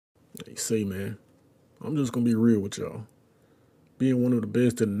They say, man, I'm just going to be real with y'all. Being one of the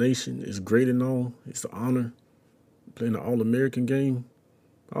best in the nation is great and all. It's an honor. Playing the All-American game,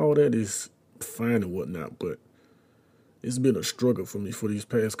 all that is fine and whatnot, but it's been a struggle for me for these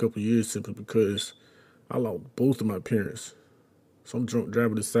past couple of years simply because I lost both of my parents. Some drunk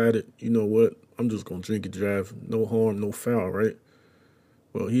driver decided, you know what, I'm just going to drink and drive. No harm, no foul, right?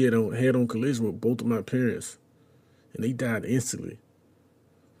 Well, he had on collision with both of my parents, and they died instantly.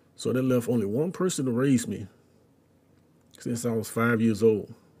 So that left only one person to raise me since I was 5 years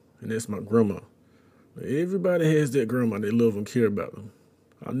old, and that's my grandma. Everybody has that grandma they love and care about them.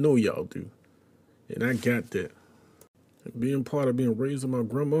 I know y'all do. And I got that. And being part of being raised with my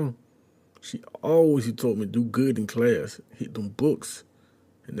grandma, she always told me do good in class, hit them books.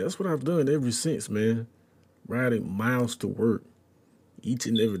 And that's what I've done ever since, man. Riding miles to work each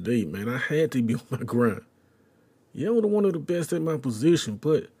and every day, man. I had to be on my grind. Yeah, I'm one of the best at my position,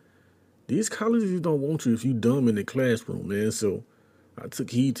 but these colleges don't want you if you dumb in the classroom, man. So I took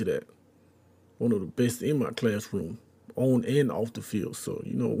heed to that. One of the best in my classroom, on and off the field. So,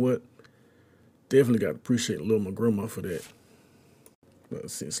 you know what? Definitely got to appreciate and love my grandma for that. But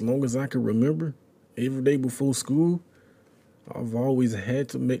since long as I can remember, every day before school, I've always had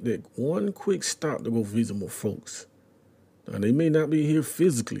to make that one quick stop to go visit my folks. Now, they may not be here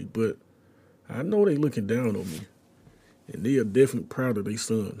physically, but I know they looking down on me. And they are definitely proud of their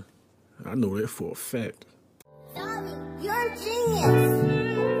son. I know that for a fact. Tommy, you're a genius.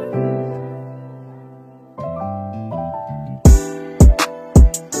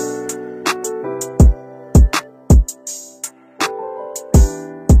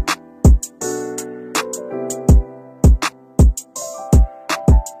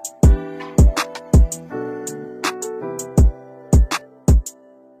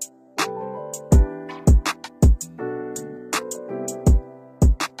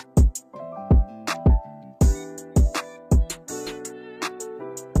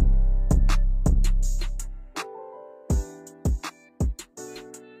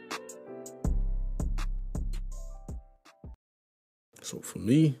 So for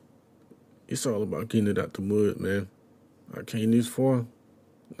me, it's all about getting it out the mud, man. I came this far,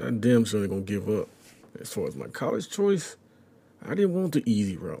 I damn sure ain't gonna give up. As far as my college choice, I didn't want the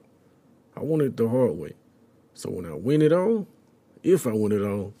easy route. I wanted it the hard way. So when I win it all, if I win it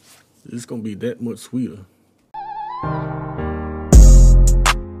all, it's gonna be that much sweeter.